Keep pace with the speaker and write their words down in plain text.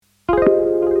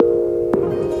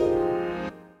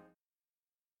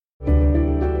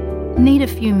Need a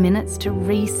few minutes to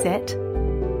reset?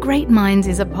 Great Minds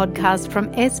is a podcast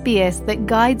from SBS that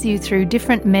guides you through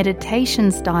different meditation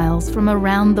styles from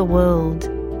around the world.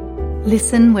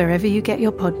 Listen wherever you get your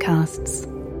podcasts.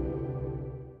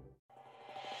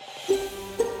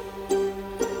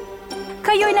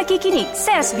 Kayo'y nakikinig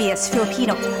sa SBS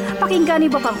Filipino. Pakinggan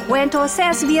niyo pang kwento sa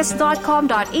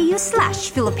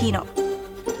sbs.com.au/Filipino.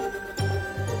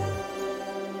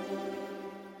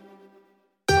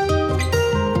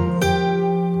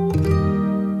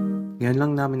 Ngayon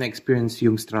lang namin na-experience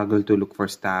yung struggle to look for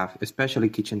staff, especially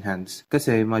kitchen hands.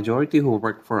 Kasi majority who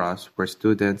work for us were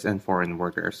students and foreign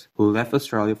workers who left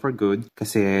Australia for good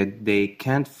kasi they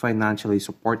can't financially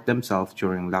support themselves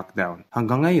during lockdown.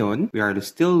 Hanggang ngayon, we are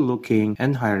still looking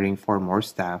and hiring for more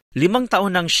staff. 5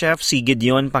 taon ng chef si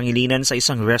Gideon Pangilinan sa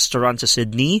isang restaurant sa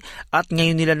Sydney at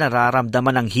ngayon nila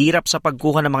nararamdaman ang hirap sa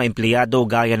pagkuha ng mga empleyado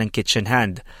gaya ng kitchen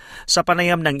hand. Sa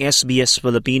panayam ng SBS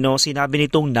Filipino, sinabi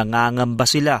nitong nangangamba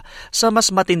sila sa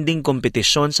mas matinding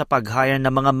kompetisyon sa pag-hire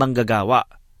ng mga manggagawa.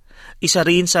 Isa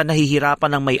rin sa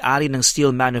nahihirapan ng may-ari ng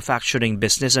steel manufacturing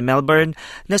business sa Melbourne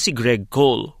na si Greg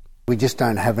Cole. We just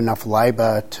don't have enough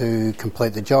labour to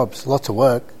complete the jobs. Lots of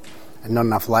work and not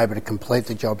enough labour to complete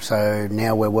the job. So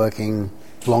now we're working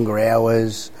longer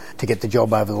hours to get the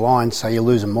job over the line, so you're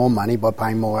losing more money by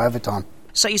paying more overtime.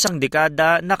 Sa isang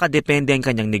dekada, nakadepende ang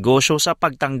kanyang negosyo sa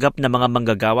pagtanggap ng mga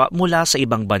manggagawa mula sa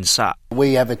ibang bansa.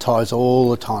 We advertise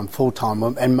all the time, full-time,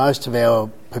 and most of our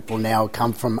people now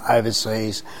come from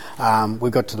overseas.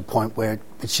 We got to the point where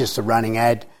it's just a running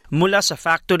ad. Mula sa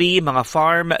factory, mga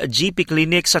farm, GP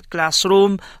clinics at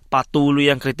classroom, patuloy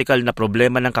ang kritikal na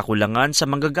problema ng kakulangan sa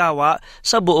manggagawa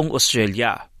sa buong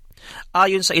Australia.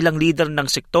 Ayon sa ilang leader ng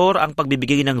sektor, ang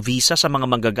pagbibigay ng visa sa mga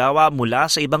manggagawa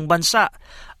mula sa ibang bansa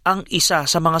ang isa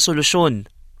sa mga solusyon.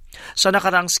 Sa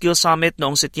nakaraang Skills Summit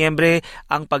noong Setyembre,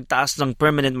 ang pagtaas ng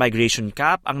Permanent Migration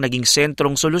Cap ang naging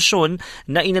sentrong solusyon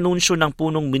na inanunsyo ng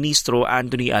punong ministro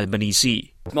Anthony Albanese.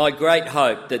 My great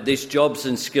hope that this Jobs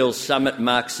and Skills Summit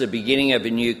marks the beginning of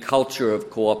a new culture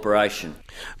of cooperation.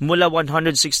 Mula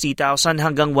 160,000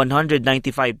 hanggang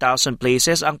 195,000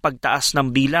 places ang pagtaas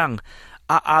ng bilang.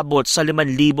 Aabot sa 5,000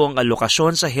 ang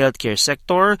alokasyon sa healthcare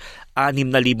sector,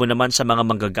 6,000 naman sa mga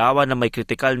manggagawa na may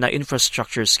critical na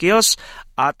infrastructure skills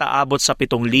at aabot sa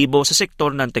 7,000 sa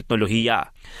sektor ng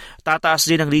teknolohiya.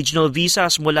 Tataas din ang regional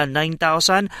visas mula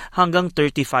 9,000 hanggang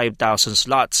 35,000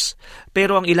 slots.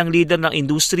 Pero ang ilang leader ng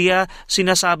industriya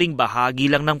sinasabing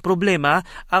bahagi lang ng problema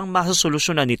ang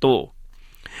masosolusyonan nito.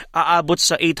 Aabot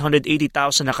sa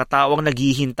 880,000 na katawang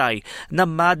naghihintay na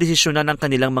madesisyonan ng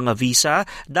kanilang mga visa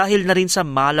dahil na rin sa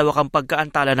malawakang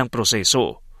pagkaantala ng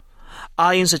proseso.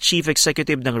 Ayon sa Chief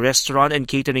Executive ng Restaurant and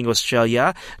Catering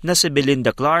Australia na si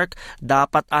Belinda Clark,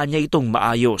 dapat anya itong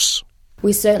maayos.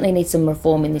 We certainly need some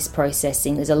reform in this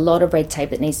processing. There's a lot of red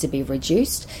tape that needs to be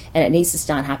reduced and it needs to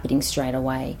start happening straight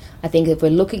away. I think if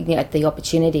we're looking at the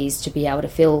opportunities to be able to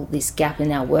fill this gap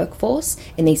in our workforce,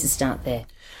 it needs to start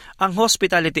there. Ang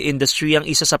hospitality industry ang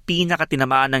isa sa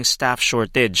pinakatinamaan ng staff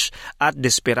shortage at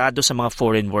desperado sa mga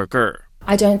foreign worker.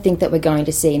 I don't think that we're going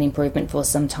to see an improvement for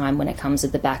some time when it comes to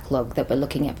the backlog that we're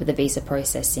looking at for the visa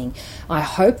processing. I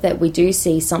hope that we do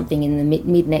see something in the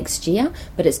mid next year,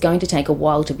 but it's going to take a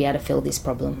while to be able to fill this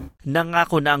problem.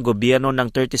 Nangako na ang gobyerno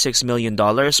ng $36 million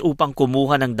upang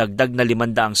kumuha ng dagdag na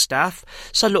 500 staff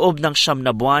sa loob ng 9 na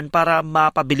buwan para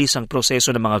mapabilis ang proseso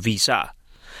ng mga visa.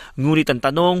 Ngunit ang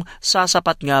tanong,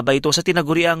 sasapat nga ba ito sa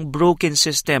tinaguriang broken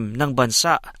system ng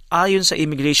bansa? Ayon sa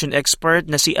immigration expert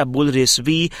na si Abul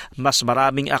Rizvi, mas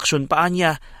maraming aksyon pa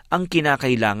niya ang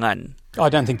kinakailangan.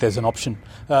 I don't think there's an option.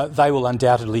 They will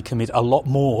undoubtedly commit a lot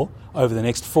more over the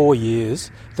next 4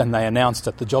 years than they announced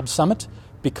at the Jobs Summit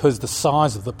because the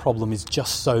size of the problem is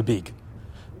just so big.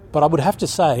 But I would have to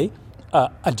say,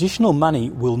 additional money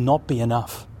will not be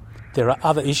enough. There are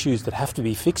other issues that have to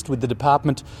be fixed with the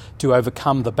department to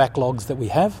overcome the backlogs that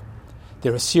we have.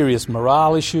 There are serious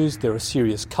morale issues, there are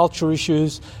serious culture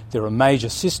issues, there are major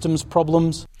systems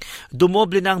problems.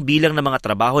 Dumoble na ang bilang ng mga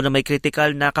trabaho na may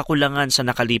kritikal na kakulangan sa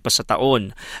nakalipas sa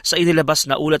taon. Sa inilabas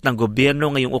na ulat ng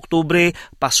gobyerno ngayong Oktubre,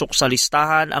 pasok sa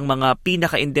listahan ang mga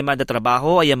pinaka-in-demand na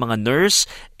trabaho ay ang mga nurse,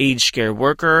 aged care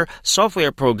worker,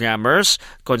 software programmers,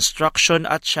 construction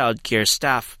at childcare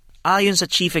staff. Ayon sa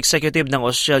Chief Executive ng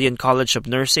Australian College of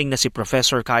Nursing na si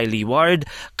Professor Kylie Ward,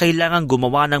 kailangang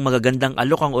gumawa ng magagandang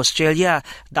alok ang Australia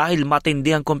dahil matindi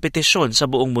ang kompetisyon sa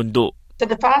buong mundo. So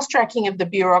the fast-tracking of the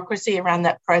bureaucracy around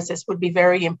that process would be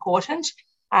very important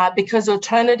because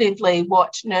alternatively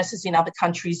what nurses in other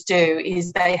countries do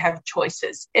is they have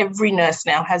choices. Every nurse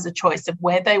now has a choice of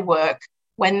where they work,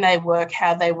 when they work,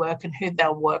 how they work, and who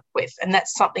they'll work with. And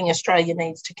that's something Australia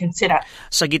needs to consider.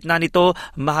 Sa gitna nito,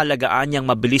 mahalagaan niyang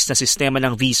mabilis na sistema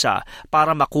ng visa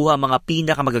para makuha mga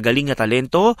pinakamagagaling na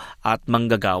talento at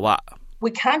manggagawa. We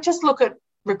can't just look at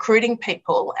recruiting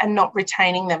people and not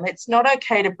retaining them. It's not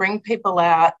okay to bring people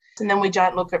out and then we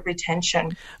don't look at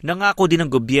retention. Nangako din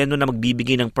ng gobyerno na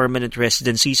magbibigay ng permanent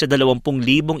residency sa 20,000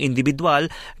 individual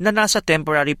na nasa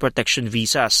temporary protection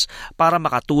visas para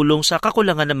makatulong sa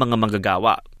kakulangan ng mga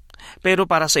manggagawa. Pero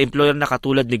para sa employer na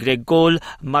katulad ni Greg Cole,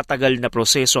 matagal na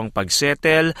proseso ang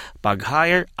pag-settle,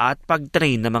 pag-hire at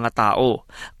pag-train ng mga tao.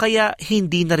 Kaya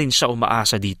hindi na rin siya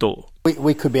umaasa dito.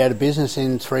 We could be out of business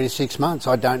in 3 to 6 months.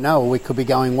 I don't know. We could be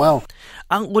going well.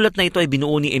 Ang ulat na ito ay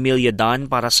binuo ni Emilia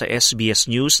Dunn para sa SBS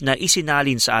News na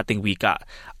isinalin sa ating wika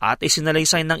at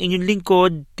isinalaysay ng inyong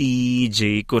lingkod,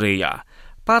 TJ Correa,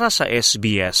 para sa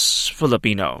SBS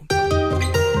Filipino.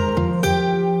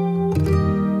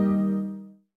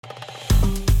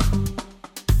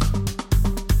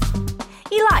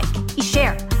 I-like,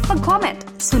 i-share, mag-comment,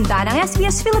 sundan ang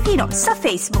SBS Filipino sa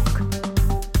Facebook.